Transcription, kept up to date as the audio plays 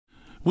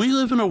We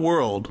live in a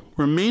world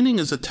where meaning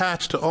is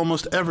attached to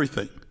almost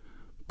everything,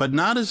 but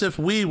not as if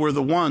we were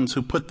the ones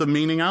who put the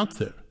meaning out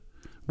there.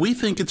 We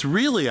think it's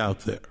really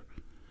out there.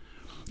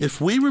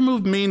 If we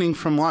remove meaning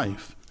from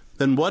life,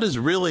 then what is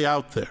really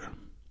out there?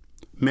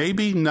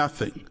 Maybe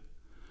nothing.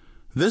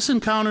 This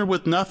encounter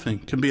with nothing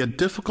can be a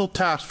difficult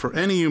task for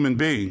any human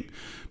being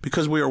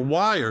because we are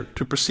wired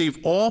to perceive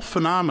all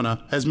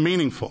phenomena as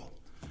meaningful.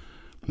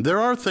 There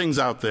are things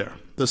out there,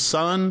 the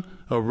sun,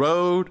 a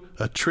road,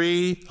 a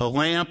tree, a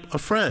lamp, a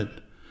friend.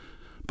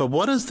 But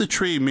what does the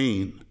tree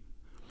mean?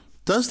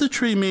 Does the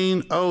tree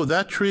mean, oh,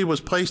 that tree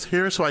was placed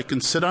here so I can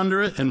sit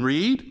under it and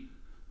read?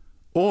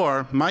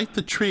 Or might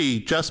the tree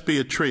just be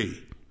a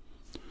tree?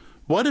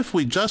 What if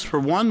we just for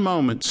one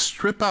moment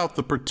strip out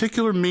the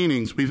particular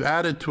meanings we've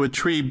added to a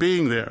tree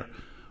being there,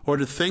 or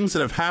to things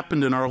that have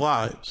happened in our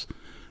lives,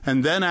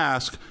 and then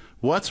ask,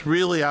 what's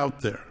really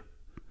out there?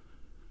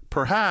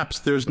 Perhaps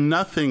there's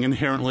nothing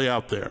inherently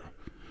out there.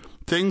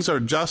 Things are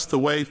just the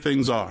way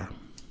things are.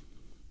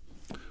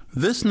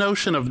 This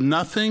notion of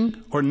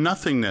nothing or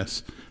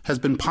nothingness has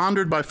been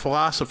pondered by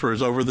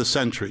philosophers over the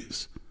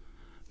centuries.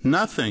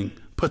 Nothing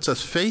puts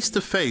us face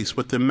to face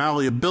with the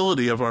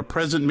malleability of our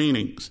present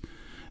meanings.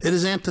 It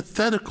is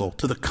antithetical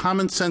to the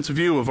common sense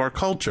view of our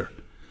culture.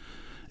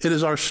 It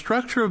is our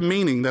structure of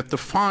meaning that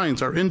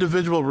defines our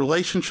individual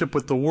relationship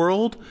with the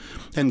world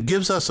and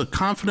gives us a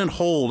confident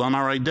hold on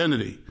our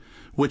identity,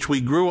 which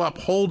we grew up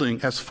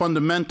holding as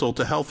fundamental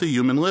to healthy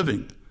human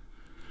living.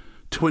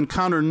 To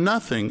encounter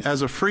nothing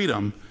as a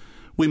freedom,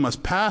 we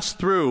must pass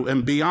through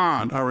and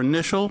beyond our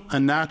initial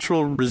and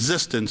natural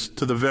resistance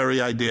to the very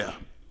idea.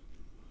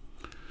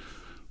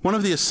 One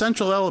of the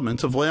essential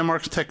elements of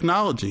Landmark's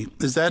technology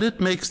is that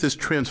it makes this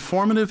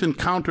transformative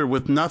encounter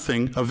with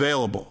nothing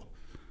available.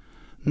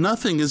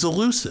 Nothing is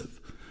elusive.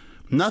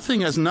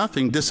 Nothing as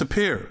nothing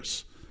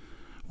disappears.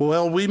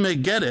 While we may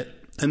get it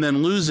and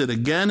then lose it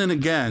again and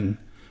again,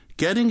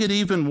 getting it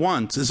even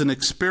once is an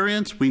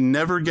experience we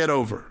never get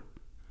over.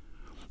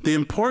 The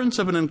importance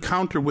of an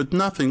encounter with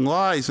nothing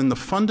lies in the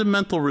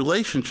fundamental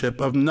relationship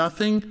of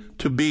nothing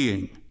to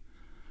being.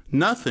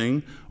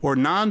 Nothing, or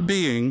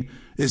non-being,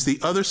 is the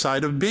other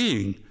side of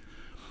being.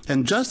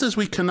 And just as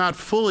we cannot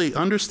fully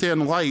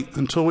understand light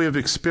until we have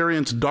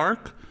experienced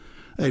dark,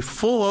 a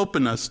full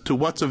openness to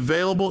what's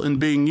available in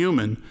being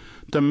human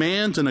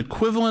demands an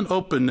equivalent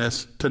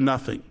openness to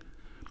nothing,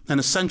 an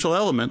essential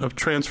element of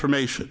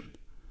transformation.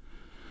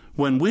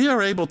 When we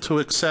are able to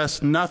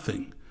access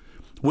nothing,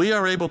 we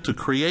are able to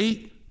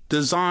create,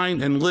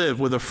 design, and live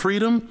with a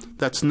freedom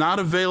that's not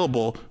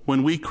available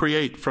when we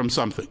create from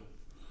something.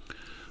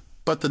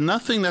 But the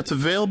nothing that's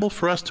available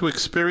for us to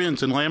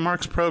experience in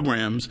Landmark's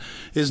programs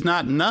is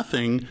not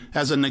nothing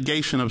as a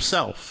negation of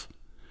self.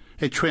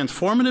 A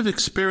transformative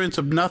experience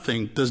of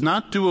nothing does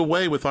not do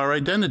away with our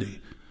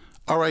identity.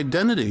 Our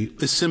identity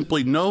is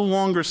simply no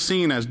longer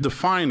seen as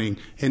defining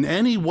in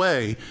any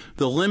way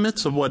the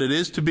limits of what it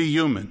is to be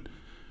human,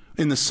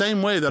 in the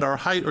same way that our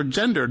height or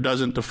gender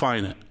doesn't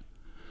define it.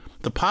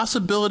 The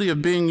possibility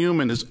of being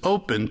human is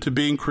open to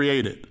being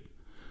created.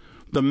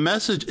 The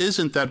message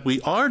isn't that we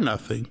are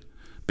nothing.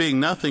 Being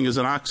nothing is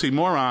an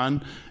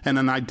oxymoron, and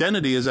an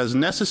identity is as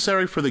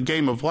necessary for the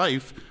game of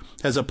life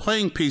as a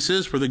playing piece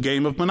is for the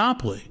game of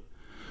Monopoly.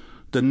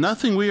 The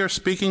nothing we are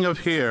speaking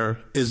of here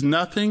is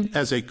nothing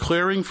as a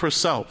clearing for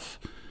self,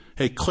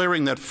 a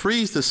clearing that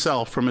frees the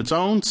self from its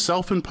own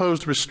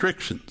self-imposed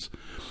restrictions,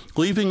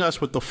 leaving us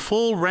with the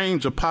full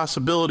range of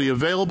possibility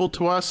available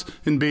to us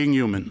in being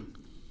human.